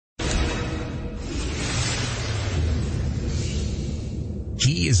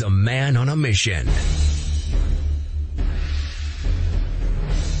He is a man on a mission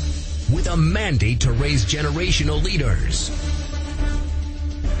with a mandate to raise generational leaders,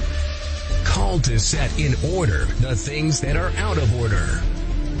 called to set in order the things that are out of order,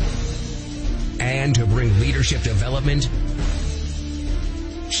 and to bring leadership development,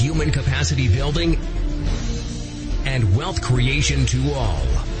 human capacity building, and wealth creation to all.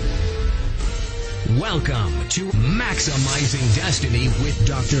 Welcome to Maximizing Destiny with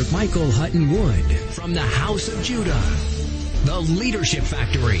Dr. Michael Hutton Wood from the House of Judah, the Leadership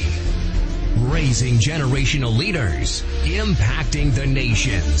Factory, raising generational leaders, impacting the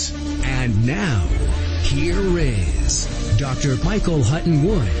nations. And now, here is Dr. Michael Hutton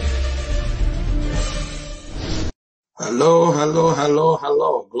Wood. Hello, hello, hello,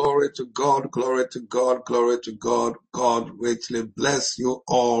 hello. Glory to God, glory to God, glory to God. God richly bless you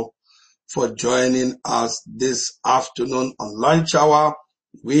all for joining us this afternoon on Lunch Hour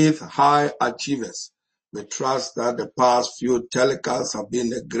with High Achievers. We trust that the past few telecasts have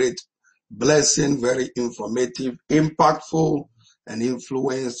been a great blessing, very informative, impactful, and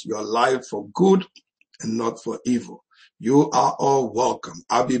influence your life for good and not for evil. You are all welcome.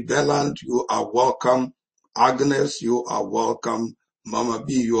 Abby Belland, you are welcome. Agnes, you are welcome. Mama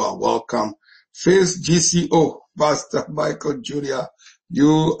B, you are welcome. Face GCO, Pastor Michael Jr.,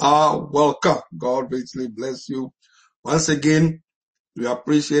 you are welcome. God richly bless you. Once again, we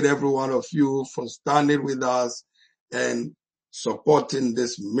appreciate every one of you for standing with us and supporting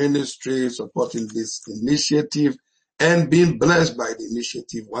this ministry, supporting this initiative, and being blessed by the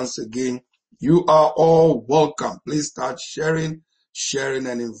initiative. Once again, you are all welcome. Please start sharing,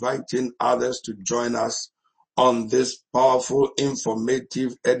 and inviting others to join us on this powerful,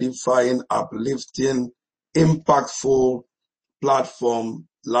 informative, edifying, uplifting, impactful platform,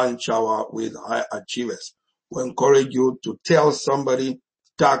 Lunch Hour with High Achievers. We encourage you to tell somebody,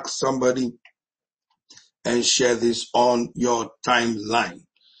 tag somebody, and share this on your timeline.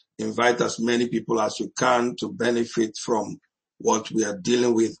 Invite as many people as you can to benefit from what we are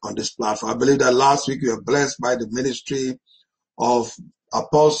dealing with on this platform. I believe that last week we were blessed by the ministry of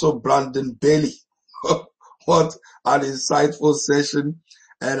Apostle Brandon Bailey. What an insightful session.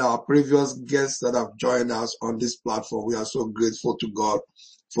 And our previous guests that have joined us on this platform, we are so grateful to God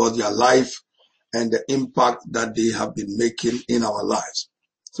for their life and the impact that they have been making in our lives.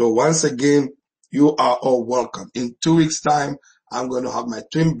 So once again, you are all welcome. In 2 weeks' time, I'm going to have my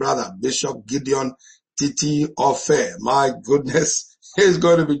twin brother, Bishop Gideon Titi Ofe. My goodness, he's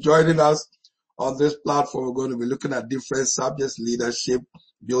going to be joining us on this platform. We're going to be looking at different subjects: leadership,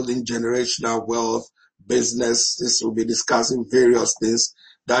 building generational wealth, business. This will be discussing various things.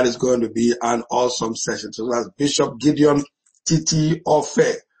 That is going to be an awesome session. So that's Bishop Gideon Titi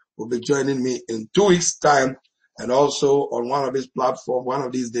Ofe will be joining me in 2 weeks' time. And also on one of his platforms, one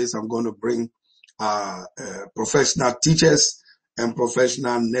of these days, I'm going to bring professional teachers and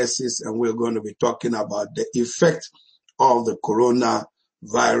professional nurses, and we're going to be talking about the effect of the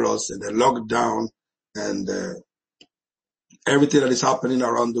coronavirus and the lockdown and everything that is happening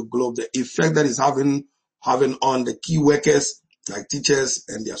around the globe, the effect that is having on the key workers like teachers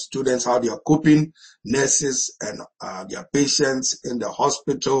and their students, how they are coping, nurses and their patients in the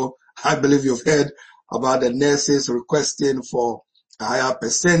hospital. I believe you've heard about the nurses requesting for a higher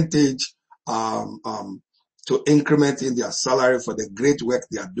percentage to increment in their salary for the great work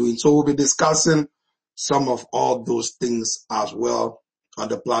they are doing. So we'll be discussing some of all those things as well on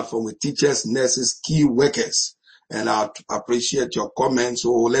the platform with teachers, nurses, key workers. And I appreciate your comments.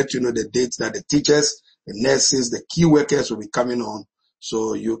 So we'll let you know the dates that the teachers, the nurses, the key workers will be coming on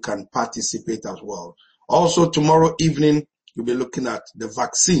so you can participate as well. Also, tomorrow evening, you'll be looking at the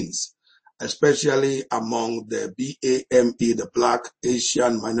vaccines, especially among the BAME, the Black,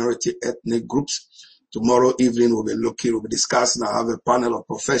 Asian, minority ethnic groups. Tomorrow evening, we'll be discussing. I have a panel of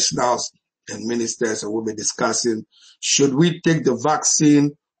professionals and ministers, and we'll be discussing, should we take the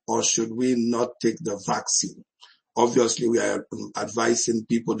vaccine or should we not take the vaccine? Obviously, we are advising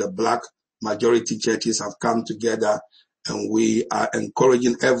people. The Black majority churches have come together, and we are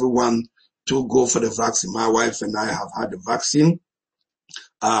encouraging everyone to go for the vaccine. My wife and I have had the vaccine.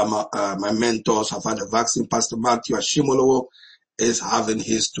 My mentors have had the vaccine. Pastor Matthew Ashimolowo is having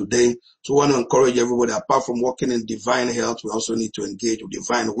his today. So I want to encourage everybody, apart from working in divine health, we also need to engage with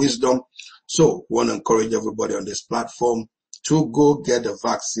divine wisdom. So we want to encourage everybody on this platform to go get the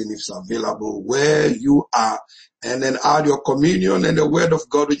vaccine if it's available where you are, and then add your communion and the word of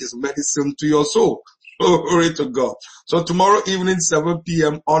God, which is medicine to your soul. Glory to God. So tomorrow evening, 7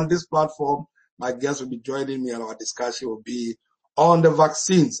 p.m. on this platform, my guests will be joining me, and our discussion will be on the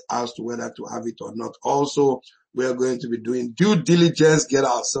vaccines as to whether to have it or not. Also, we are going to be doing due diligence, get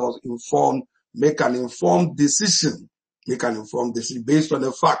ourselves informed, make an informed decision based on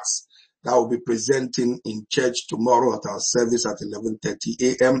the facts that will be presenting in church tomorrow at our service at 11:30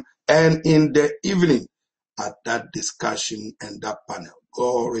 a.m. and in the evening at that discussion and that panel.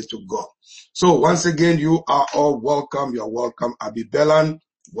 Glory to God. So once again, you are all welcome. You're welcome. Abby Bellan,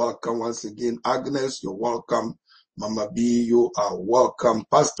 welcome once again. Agnes, you're welcome. Mama B, you are welcome.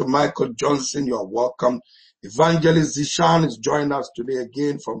 Pastor Michael Johnson, you're welcome. Evangelist Zishan is joining us today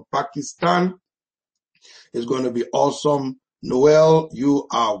again from Pakistan. It's going to be awesome. Noel, you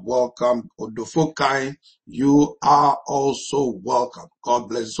are welcome. Odofokai, you are also welcome. God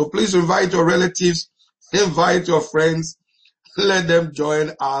bless you. So please invite your relatives, invite your friends, let them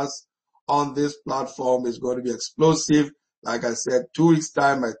join us on this platform. It's going to be explosive. Like I said, 2 weeks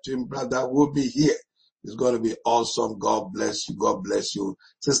time, my twin brother will be here. It's going to be awesome. God bless you. God bless you.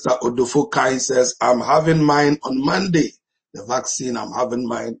 Sister Odofokai says, I'm having mine on Monday. The vaccine, I'm having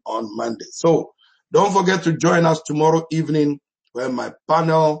mine on Monday. So don't forget to join us tomorrow evening where my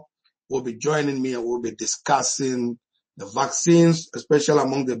panel will be joining me and we'll be discussing the vaccines, especially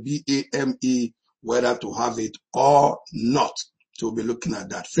among the BAME, whether to have it or not. So we'll be looking at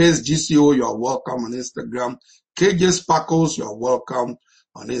that. Face GCO, you are welcome on Instagram. KJ Sparkles, you are welcome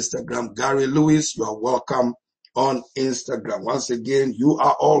on Instagram. Gary Lewis, you are welcome on Instagram. Once again, you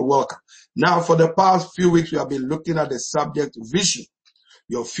are all welcome. Now, for the past few weeks, we have been looking at the subject vision.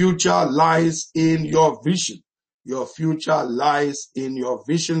 Your future lies in your vision. Your future lies in your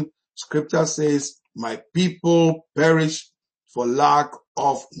vision. Scripture says, my people perish for lack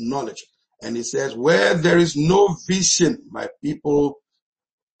of knowledge. And it says, where there is no vision, my people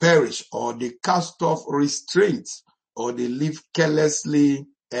perish, or they cast off restraints, or they live carelessly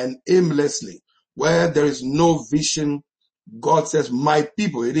and aimlessly. Where there is no vision, God says, my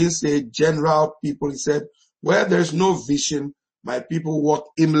people. He didn't say general people. He said, where there is no vision, my people walk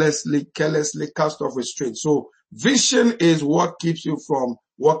aimlessly, carelessly, cast off restraint. So vision is what keeps you from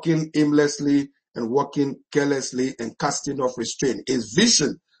walking aimlessly and walking carelessly and casting off restraint. It's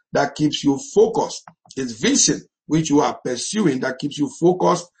vision that keeps you focused. It's vision which you are pursuing that keeps you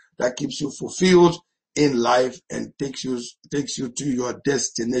focused, that keeps you fulfilled in life and takes you to your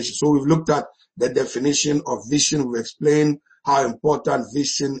destination. So we've looked at the definition of vision. We've explained how important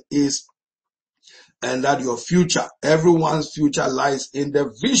vision is and that your future, everyone's future lies in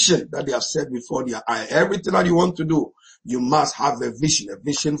the vision that they have set before their eye. Everything that you want to do, you must have a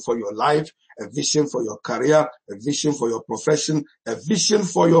vision for your life, a vision for your career, a vision for your profession, a vision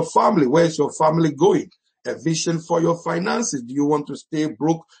for your family. Where is your family going? A vision for your finances. Do you want to stay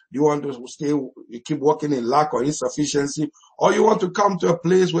broke? Do you want to keep working in lack or insufficiency? Or you want to come to a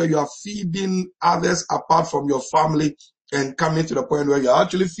place where you are feeding others apart from your family and coming to the point where you're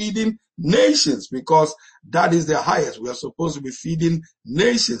actually feeding nations, because that is the highest. We are supposed to be feeding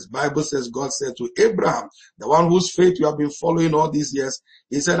nations. Bible says, God said to Abraham, the one whose faith you have been following all these years,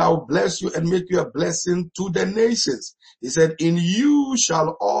 he said, I will bless you and make you a blessing to the nations. He said, in you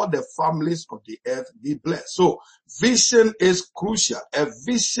shall all the families of the earth be blessed. So vision is crucial. A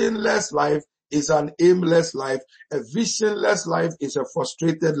visionless life is an aimless life. A visionless life is a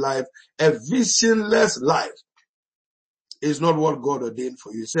frustrated life. A visionless life is not what God ordained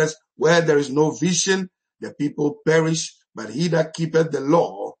for you. It says, where there is no vision, the people perish, but he that keepeth the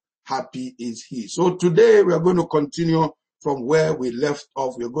law, happy is he. So today we are going to continue from where we left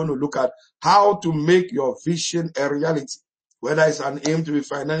off. We're going to look at how to make your vision a reality. Whether it's an aim to be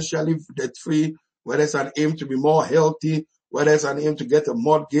financially debt-free, whether it's an aim to be more healthy, whether it's an aim to get a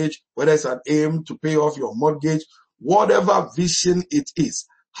mortgage, whether it's an aim to pay off your mortgage, whatever vision it is.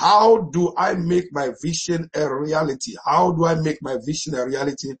 How do I make my vision a reality? How do I make my vision a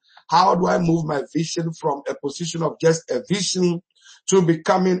reality? How do I move my vision from a position of just a vision to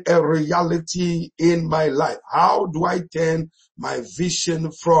becoming a reality in my life? How do I turn my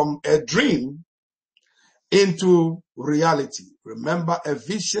vision from a dream into reality? Remember, a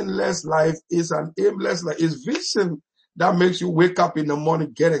visionless life is an aimless life. It's vision that makes you wake up in the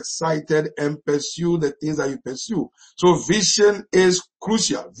morning, get excited, and pursue the things that you pursue. So vision is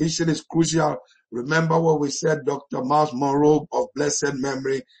crucial. Vision is crucial. Remember what we said, Dr. Miles Monroe of blessed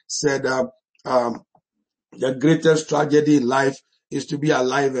memory said, the greatest tragedy in life is to be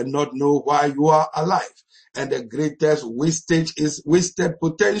alive and not know why you are alive. And the greatest wastage is wasted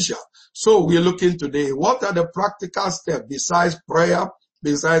potential. So we're looking today, what are the practical steps besides prayer,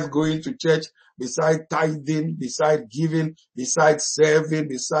 besides going to church, besides tithing, besides giving, besides serving,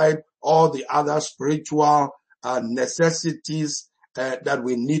 besides all the other spiritual necessities that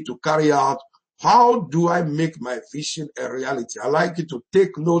we need to carry out? How do I make my vision a reality? I like you to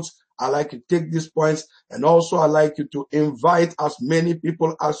take notes I like you to take these points, and also I like you to invite as many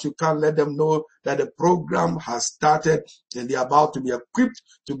people as you can. Let them know that the program has started and they're about to be equipped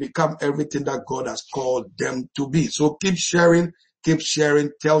to become everything that God has called them to be. So keep sharing,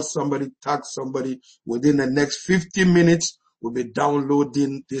 tell somebody, tag somebody. Within the next 50 minutes, we'll be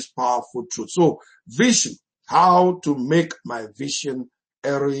downloading this powerful truth. So vision, how to make my vision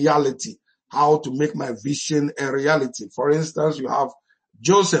a reality. How to make my vision a reality. For instance, you have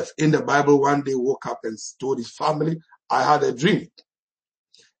Joseph in the Bible. One day woke up and told his family, I had a dream.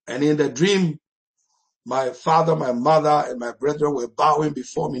 And in the dream, my father, my mother, and my brethren were bowing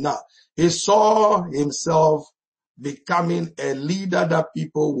before me. Now, he saw himself becoming a leader that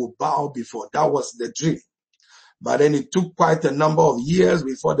people will bow before. That was the dream. But then it took quite a number of years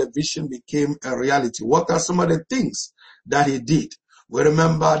before the vision became a reality. What are some of the things that he did? We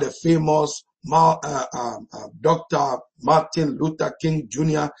remember the famous Dr. Martin Luther King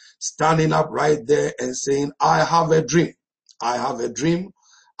Jr. standing up right there and saying, I have a dream. I have a dream.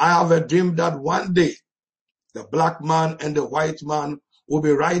 I have a dream that one day the black man and the white man will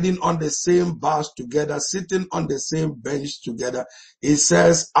be riding on the same bus together, sitting on the same bench together. He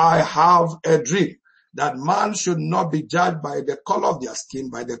says, I have a dream that man should not be judged by the color of their skin,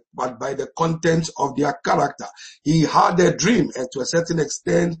 but by the contents of their character. He had a dream, and to a certain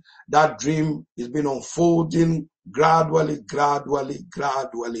extent, that dream has been unfolding gradually.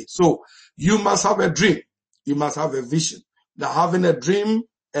 So you must have a dream. You must have a vision. Now, having a dream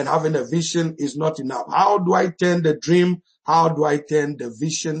and having a vision is not enough. How do I turn the dream? How do I turn the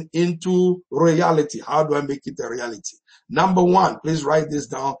vision into reality? How do I make it a reality? Number one, please write this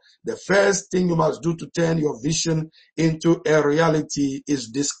down. The first thing you must do to turn your vision into a reality is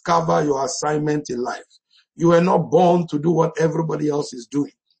discover your assignment in life. You are not born to do what everybody else is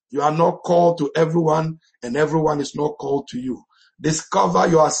doing. You are not called to everyone, and everyone is not called to you. Discover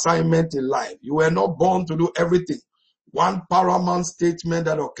your assignment in life. You were not born to do everything. One paramount statement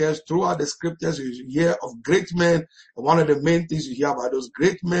that occurs throughout the scriptures you hear of great men, and one of the main things you hear about those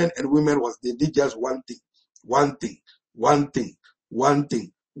great men and women was they did just one thing.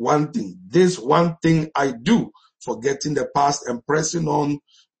 This one thing I do, forgetting the past and pressing on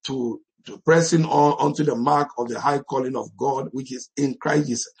onto the mark of the high calling of God, which is in Christ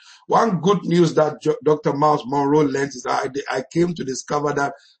Jesus. One good news that Dr. Myles Munroe learned is that I came to discover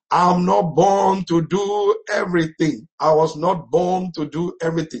that I'm not born to do everything. I was not born to do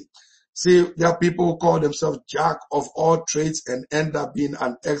everything. See, there are people who call themselves jack of all trades and end up being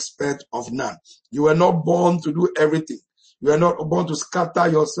an expert of none. You were not born to do everything. You are not born to scatter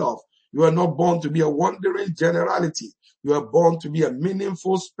yourself. You are not born to be a wandering generality. You are born to be a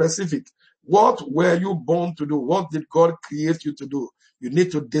meaningful specific. What were you born to do? What did God create you to do? You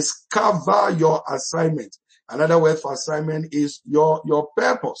need to discover your assignment. Another word for assignment is your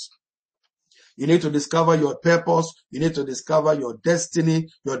purpose. You need to discover your purpose. You need to discover your destiny,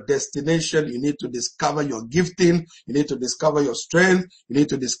 your destination. You need to discover your gifting. You need to discover your strength. You need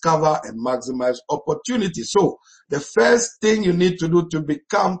to discover and maximize opportunity. So the first thing you need to do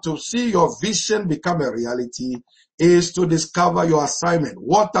to see your vision become a reality is to discover your assignment.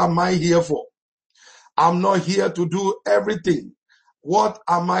 What am I here for? I'm not here to do everything. What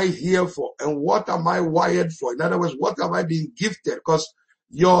am I here for? And what am I wired for? In other words, what have I been gifted? Because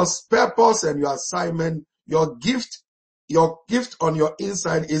your purpose and your assignment, your gift on your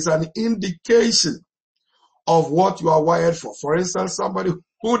inside is an indication of what you are wired for. For instance, somebody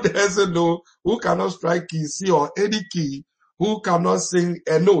who doesn't know, who cannot strike key C or any key, who cannot sing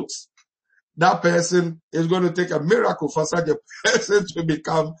a note, that person is going to take a miracle for such a person to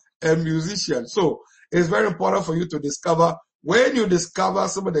become a musician. So it's very important for you to discover. When you discover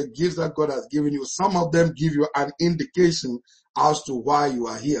some of the gifts that God has given you, some of them give you an indication as to why you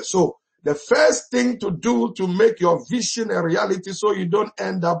are here. So the first thing to do to make your vision a reality so you don't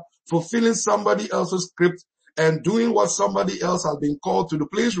end up fulfilling somebody else's script and doing what somebody else has been called to do.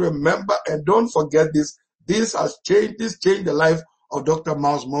 Please remember and don't forget this. This changed the life of Dr.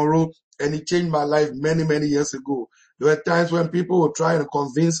 Myles Munroe, and it changed my life many, many years ago. There were times when people were trying to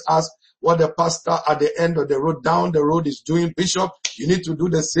convince us what the pastor at the end of the road, down the road is doing. Bishop, you need to do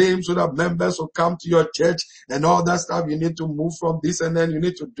the same so that members will come to your church and all that stuff. You need to move from this and then you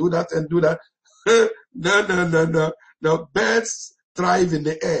need to do that and do that. No. The birds thrive in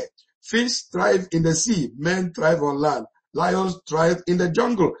the air. Fish thrive in the sea. Men thrive on land. Lions thrive in the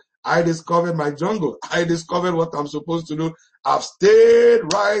jungle. I discovered my jungle. I discovered what I'm supposed to do. I've stayed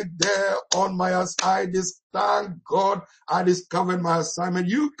right there on my assignment. Thank God I discovered my assignment.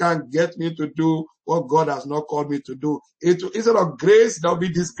 You can't get me to do what God has not called me to do. Instead of grace, there'll be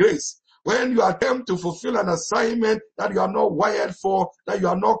disgrace. When you attempt to fulfill an assignment that you are not wired for, that you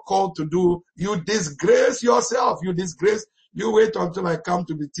are not called to do, you disgrace yourself. You wait until I come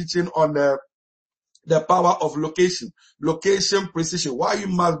to be teaching on the power of location precision. Why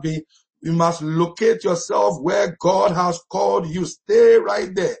you must locate yourself where God has called you. Stay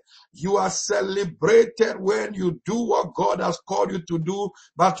right there. You are celebrated when you do what God has called you to do,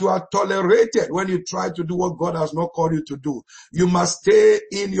 but you are tolerated when you try to do what God has not called you to do. You must stay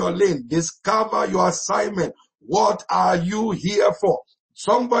in your lane. Discover your assignment. What are you here for?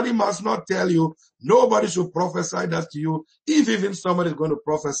 Somebody must not tell you. Nobody should prophesy that to you. If even somebody is going to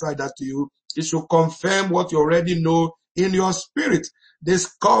prophesy that to you, it should confirm what you already know in your spirit.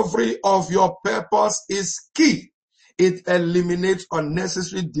 Discovery of your purpose is key. It eliminates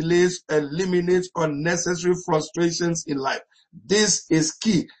unnecessary delays, eliminates unnecessary frustrations in life. This is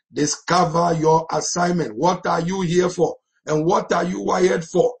key. Discover your assignment. What are you here for? And what are you wired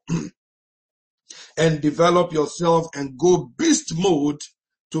for? And develop yourself and go beast mode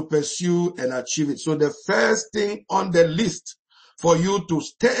to pursue and achieve it. So the first thing on the list for you to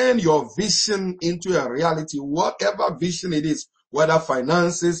turn your vision into a reality, whatever vision it is, whether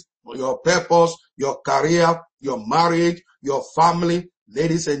finances, your purpose, your career, your marriage, your family,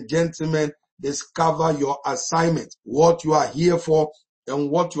 ladies and gentlemen, discover your assignment, what you are here for and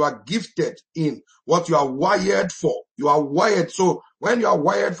what you are gifted in, what you are wired for. You are wired. So when you are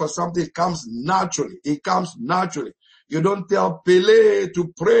wired for something, it comes naturally. It comes naturally. You don't tell Pele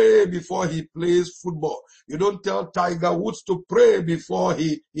to pray before he plays football. You don't tell Tiger Woods to pray before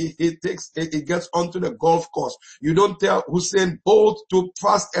he gets onto the golf course. You don't tell Usain Bolt to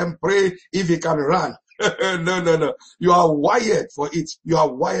fast and pray if he can run. No. You are wired for it. You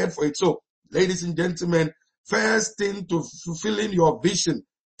are wired for it. So, ladies and gentlemen, first thing to fulfilling your vision,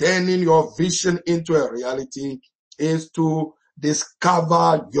 turning your vision into a reality, is to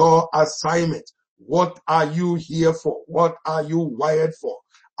discover your assignment. What are you here for? What are you wired for?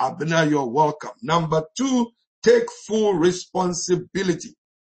 Abner, you're welcome. Number 2, take full responsibility.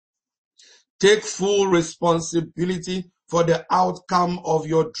 Take full responsibility for the outcome of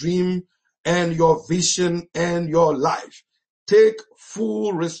your dream and your vision and your life. Take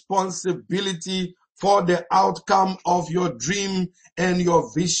full responsibility for the outcome of your dream and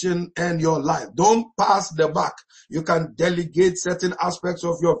your vision and your life. Don't pass the buck. You can delegate certain aspects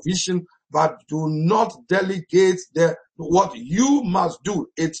of your vision, but do not delegate what you must do.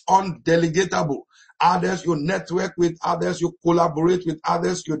 It's undelegatable. Others, you network with others, you collaborate with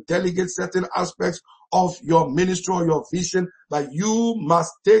others, you delegate certain aspects of your ministry or your vision, but you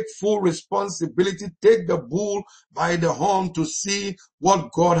must take full responsibility, take the bull by the horn to see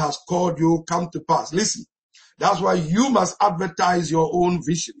what God has called you come to pass. Listen, that's why you must advertise your own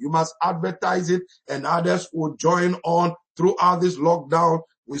vision. You must advertise it, and others will join on throughout this lockdown.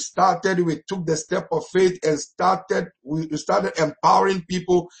 We took the step of faith and we started empowering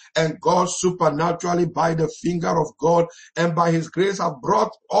people, and God supernaturally by the finger of God and by his grace have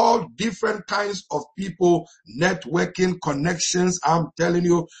brought all different kinds of people, networking, connections, I'm telling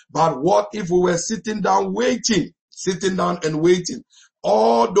you. But what if we were sitting down and waiting?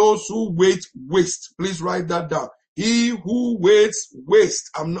 All those who wait, waste. Please write that down. He who waits, waste.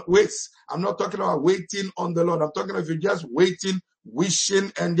 I'm not talking about waiting on the Lord. I'm talking about if you're just waiting,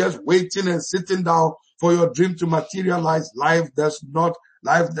 wishing and just waiting and sitting down for your dream to materialize. Life does not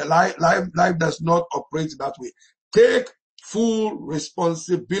operate that way. Take full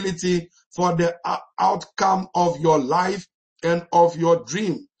responsibility for the outcome of your life and of your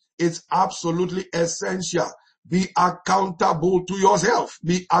dream. It's absolutely essential. Be accountable to yourself.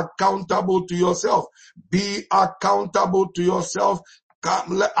 Be accountable to yourself. Be accountable to yourself.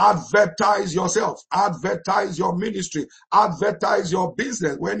 Advertise yourself. Advertise your ministry. Advertise your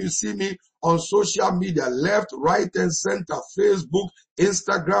business. When you see me on social media, left, right, and center, Facebook,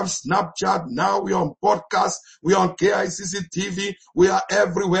 Instagram, Snapchat, now we're on podcast, we're on KICC TV, we are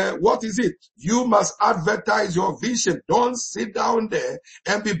everywhere. What is it? You must advertise your vision. Don't sit down there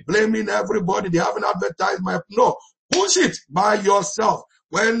and be blaming everybody. They haven't advertised no. Push it by yourself.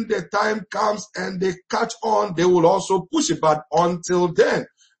 When the time comes and they catch on, they will also push it. But until then,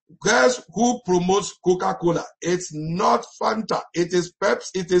 guess who promotes Coca-Cola? It's not Fanta. It is Pepsi.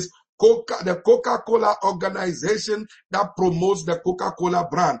 It is the Coca-Cola organization that promotes the Coca-Cola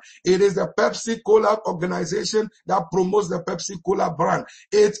brand. It is the Pepsi-Cola organization that promotes the Pepsi-Cola brand.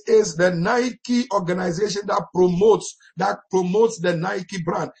 It is the Nike organization that promotes the Nike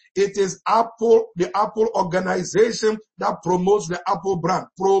brand. It is the Apple organization that promotes the Apple brand.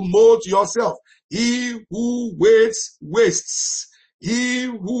 Promote yourself. He who waits, wastes. He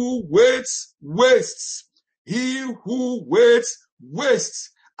who waits, wastes. He who waits, wastes.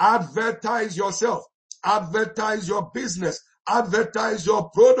 Advertise yourself. Advertise your business. Advertise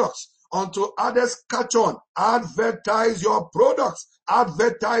your products unto others catch on. Advertise your products.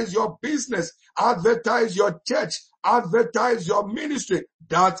 Advertise your business. Advertise your church. Advertise your ministry.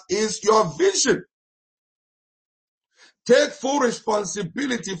 That is your vision. Take full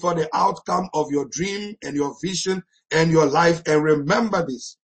responsibility for the outcome of your dream and your vision and your life. And remember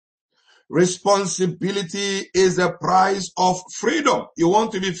this. Responsibility is the price of freedom. You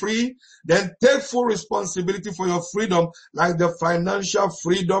want to be free? Then take full responsibility for your freedom, like the Financial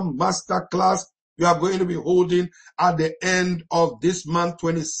Freedom Masterclass you are going to be holding at the end of this month,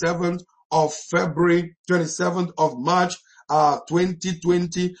 27th of February, 27th of March,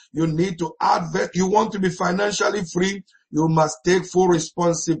 2020. You need to you want to be financially free. You must take full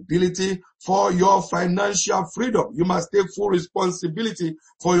responsibility for your financial freedom. You must take full responsibility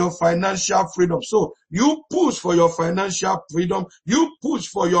for your financial freedom. So you push for your financial freedom. You push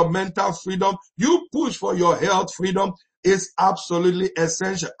for your mental freedom. You push for your health freedom. It's absolutely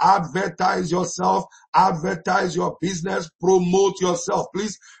essential. Advertise yourself. Advertise your business. Promote yourself.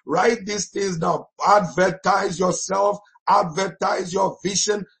 Please write these things down. Advertise yourself. Advertise your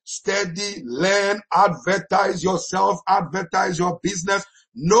vision, study, learn, advertise yourself, advertise your business.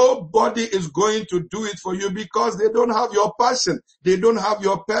 Nobody is going to do it for you because they don't have your passion. They don't have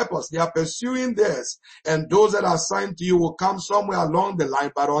your purpose. They are pursuing theirs. And those that are assigned to you will come somewhere along the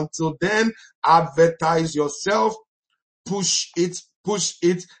line. But until then, advertise yourself, push it,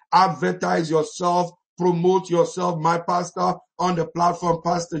 advertise yourself, promote yourself. My pastor on the platform,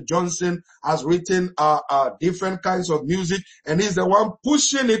 Pastor Johnson, has written different kinds of music, and he's the one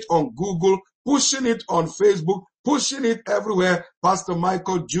pushing it on Google, pushing it on Facebook, pushing it everywhere. Pastor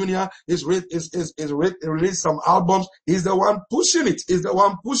Michael Jr. is released some albums. He's the one pushing it. He's the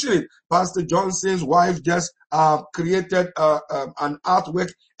one pushing it. Pastor Johnson's wife just created an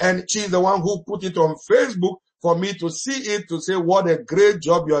artwork, and she's the one who put it on Facebook for me to see it, to say what a great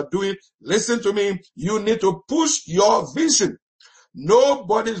job you are doing. Listen to me. You need to push your vision.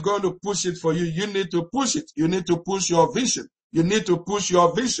 Nobody's going to push it for you. You need to push it. You need to push your vision. You need to push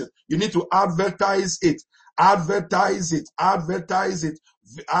your vision. You need to advertise it. Advertise it. Advertise it.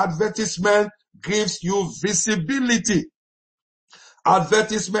 Advertisement gives you visibility.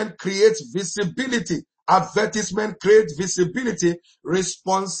 Advertisement creates visibility. Advertisement creates visibility.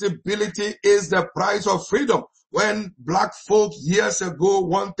 Responsibility is the price of freedom. When black folk years ago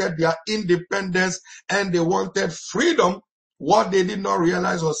wanted their independence and they wanted freedom, what they did not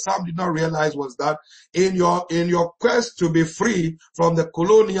realize, or some did not realize, was that in your quest to be free from the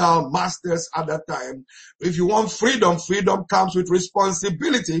colonial masters at that time, if you want freedom, freedom comes with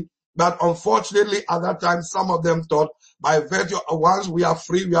responsibility. But unfortunately, at that time, some of them thought, by virtue of once we are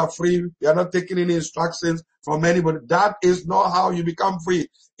free, we are free. We are not taking any instructions from anybody. That is not how you become free.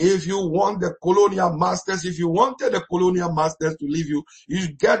 If you want the colonial masters, if you wanted the colonial masters to leave you,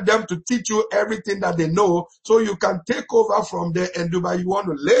 you get them to teach you everything that they know so you can take over from there and do. But you want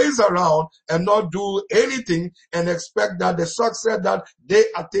to laze around and not do anything and expect that the success that they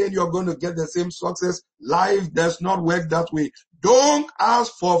attain, you're going to get the same success. Life does not work that way. Don't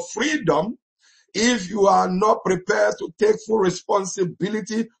ask for freedom if you are not prepared to take full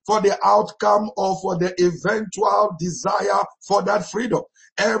responsibility for the outcome or for the eventual desire for that freedom.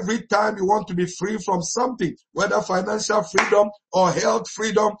 Every time you want to be free from something, whether financial freedom or health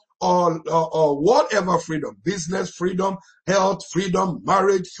freedom or whatever freedom, business freedom, health freedom,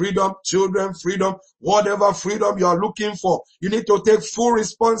 marriage freedom, children freedom, whatever freedom you are looking for, you need to take full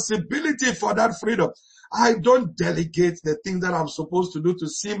responsibility for that freedom. I don't delegate the things that I'm supposed to do to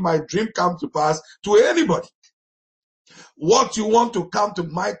see my dream come to pass to anybody. What you want to come to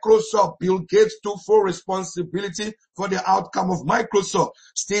Microsoft, Bill Gates took full responsibility for the outcome of Microsoft.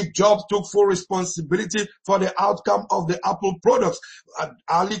 Steve Jobs took full responsibility for the outcome of the Apple products.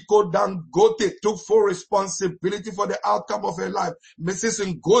 Aliko Dangote took full responsibility for the outcome of her life. Mrs.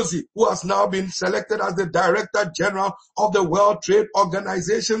 Ngozi, who has now been selected as the Director General of the World Trade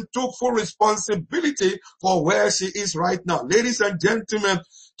Organization, took full responsibility for where she is right now. Ladies and gentlemen,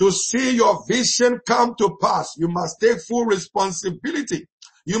 to see your vision come to pass, you must take full responsibility.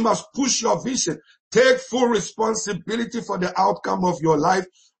 You must push your vision. Take full responsibility for the outcome of your life.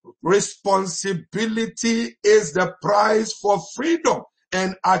 Responsibility is the price for freedom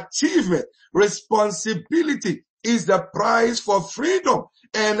and achievement. Responsibility is the price for freedom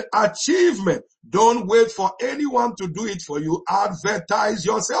and achievement. Don't wait for anyone to do it for you. Advertise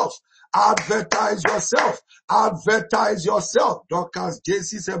yourself. Advertise yourself. Advertise yourself. Dorcas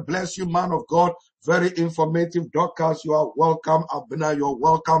JC said, bless you, man of God. Very informative. Dorcas, you are welcome. Abena, you're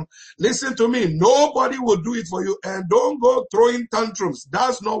welcome. Listen to me. Nobody will do it for you. And don't go throwing tantrums.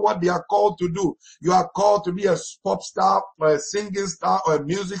 That's not what they are called to do. You are called to be a pop star or a singing star or a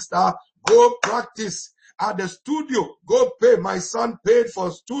music star. Go practice at the studio. Go pay. My son paid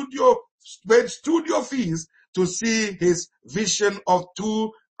studio fees to see his vision of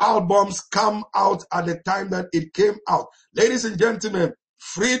 2 albums come out at the time that it came out. Ladies and gentlemen,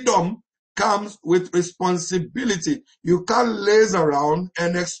 freedom comes with responsibility. You can't laze around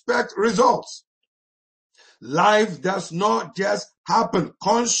and expect results. Life does not just happen.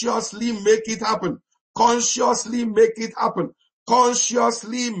 Consciously make it happen. Consciously make it happen.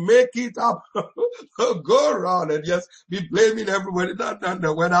 Consciously make it up. Go around and just be blaming everybody.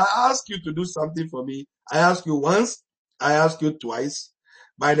 No. When I ask you to do something for me, I ask you once, I ask you twice.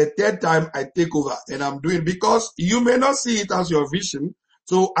 By the 3rd time, I take over and I'm doing, because you may not see it as your vision.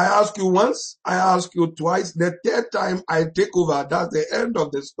 So I ask you once, I ask you twice. The 3rd time I take over. That's the end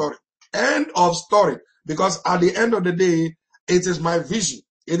of the story. End of story. Because at the end of the day, it is my vision.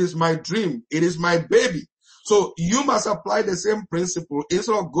 It is my dream. It is my baby. So you must apply the same principle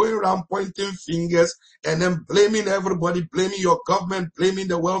instead of going around pointing fingers and then blaming everybody, blaming your government, blaming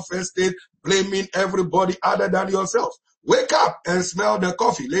the welfare state, blaming everybody other than yourself. Wake up and smell the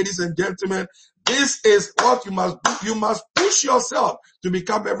coffee. Ladies and gentlemen, this is what you must do. You must push yourself to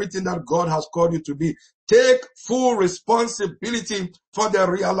become everything that God has called you to be. Take full responsibility for the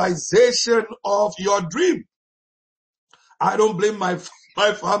realization of your dream. I don't blame my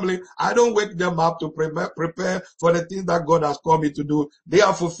family. I don't wake them up to prepare for the things that God has called me to do. They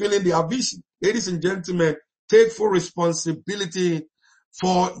are fulfilling their vision. Ladies and gentlemen, take full responsibility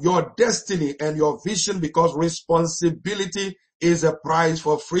for your destiny and your vision, because responsibility is a prize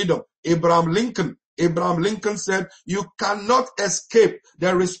for freedom. Abraham Lincoln said, you cannot escape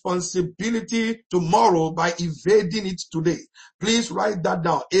the responsibility tomorrow by evading it today. Please write that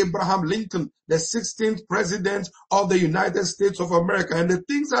down. Abraham Lincoln, the 16th president of the United States of America. And the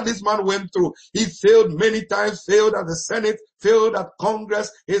things that this man went through, he failed many times, failed at the Senate, failed at Congress.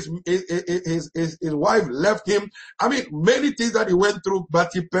 His wife left him. I mean, many things that he went through,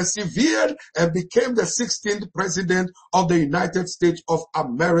 but he persevered and became the 16th president of the United States of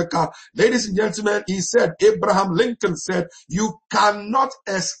America. Ladies and gentlemen, Abraham Lincoln said, you cannot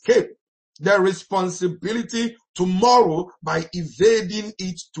escape the responsibility tomorrow by evading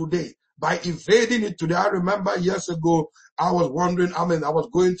it today. By evading it today. I remember years ago, I was wondering, I was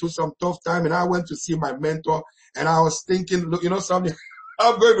going through some tough time, and I went to see my mentor, and I was thinking, look, something,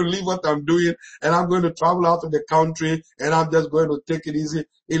 I'm going to leave what I'm doing, and I'm going to travel out of the country, and I'm just going to take it easy.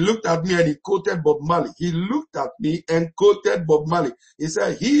 He looked at me and he quoted Bob Marley. He looked at me and quoted Bob Marley. He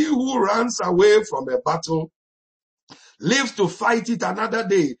said, he who runs away from a battle lives to fight it another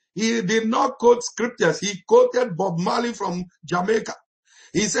day. He did not quote scriptures. He quoted Bob Marley from Jamaica.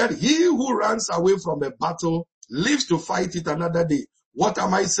 He said, he who runs away from a battle lives to fight it another day. What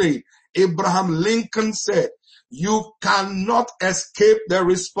am I saying? Abraham Lincoln said, you cannot escape the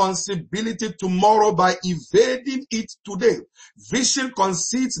responsibility tomorrow by evading it today. Vision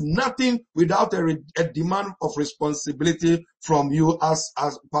concedes nothing without a demand of responsibility from you, as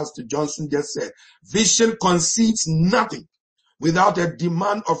Pastor Johnson just said. Vision concedes nothing without a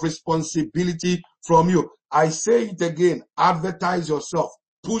demand of responsibility from you. I say it again, advertise yourself,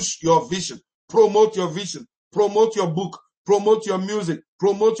 push your vision, promote your vision, promote your book, promote your music,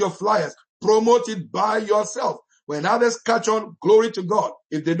 promote your flyers, promote it by yourself. When others catch on, glory to God.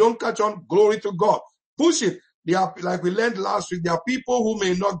 If they don't catch on, glory to God. Push it. They are, like we learned last week, there are people who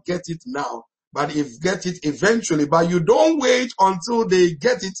may not get it now, but get it eventually. But you don't wait until they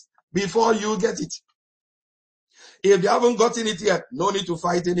get it before you get it. If they haven't gotten it yet, no need to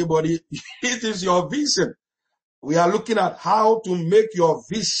fight anybody. It is your vision. We are looking at how to make your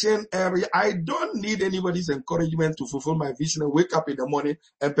vision area. I don't need anybody's encouragement to fulfill my vision and wake up in the morning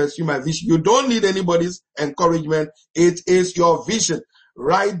and pursue my vision. You don't need anybody's encouragement. It is your vision.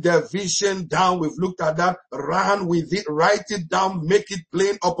 Write the vision down. We've looked at that. Run with it. Write it down. Make it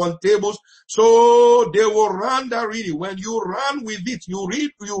plain upon tables. So they will run that reading. When you run with it, you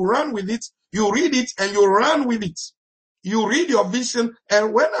run with it. You read it and you run with it. You read your vision.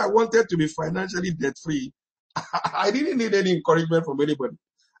 And when I wanted to be financially debt-free, I didn't need any encouragement from anybody.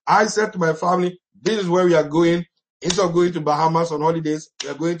 I said to my family, this is where we are going. Instead of going to Bahamas on holidays, we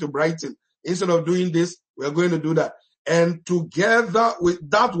are going to Brighton. Instead of doing this, we are going to do that. And together with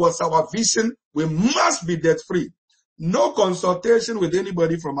that was our vision. We must be debt free. No consultation with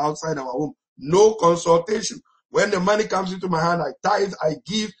anybody from outside our home. No consultation. When the money comes into my hand, I tithe, I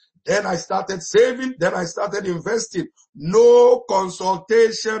give. Then I started saving. Then I started investing. No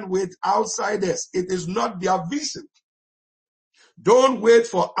consultation with outsiders. It is not their vision. Don't wait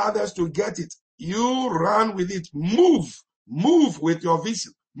for others to get it. You run with it. Move. Move with your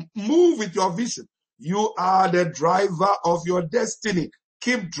vision. Move with your vision. You are the driver of your destiny.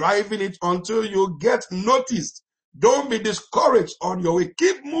 Keep driving it until you get noticed. Don't be discouraged on your way.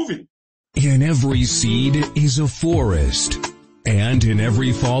 Keep moving. In every seed is a forest, and in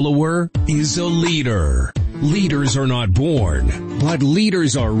every follower is a leader. Leaders are not born, but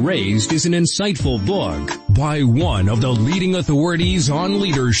leaders are raised is an insightful book by one of the leading authorities on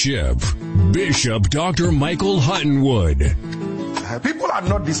leadership, Bishop Dr. Michael Huttonwood. People are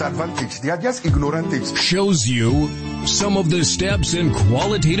not disadvantaged, they are just ignorant. Shows you some of the steps and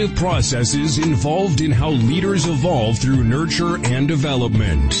qualitative processes involved in how leaders evolve through nurture and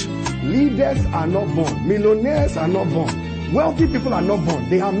development. Leaders are not born. Millionaires are not born. Wealthy people are not born.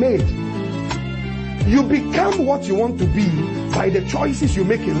 They are made. You become what you want to be by the choices you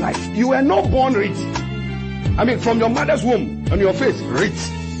make in life. You were not born rich. I mean, from your mother's womb, on your face, rich.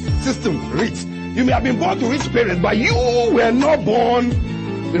 System, rich. You may have been born to rich parents, but you were not born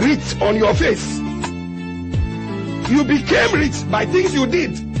rich on your face. You became rich by things you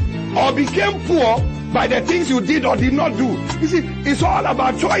did, or became poor by the things you did or did not do. You see, it's all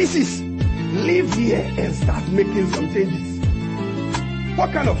about choices. Live here and start making some changes.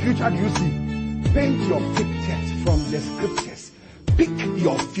 What kind of future do you see? Paint your pictures from the scriptures. Pick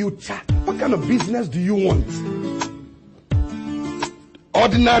your future. What kind of business do you want?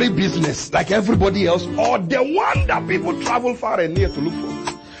 Ordinary business like everybody else, or the one that people travel far and near to look for?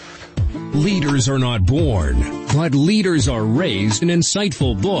 Leaders are not born, but leaders are raised. An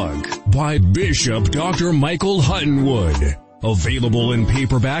insightful book by Bishop Dr. Michael Huttonwood. Available in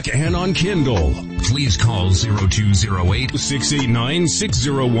paperback and on Kindle. Please call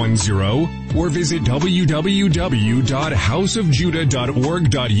 0208-689-6010 or visit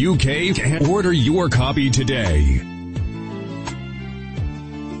www.houseofjudah.org.uk and order your copy today.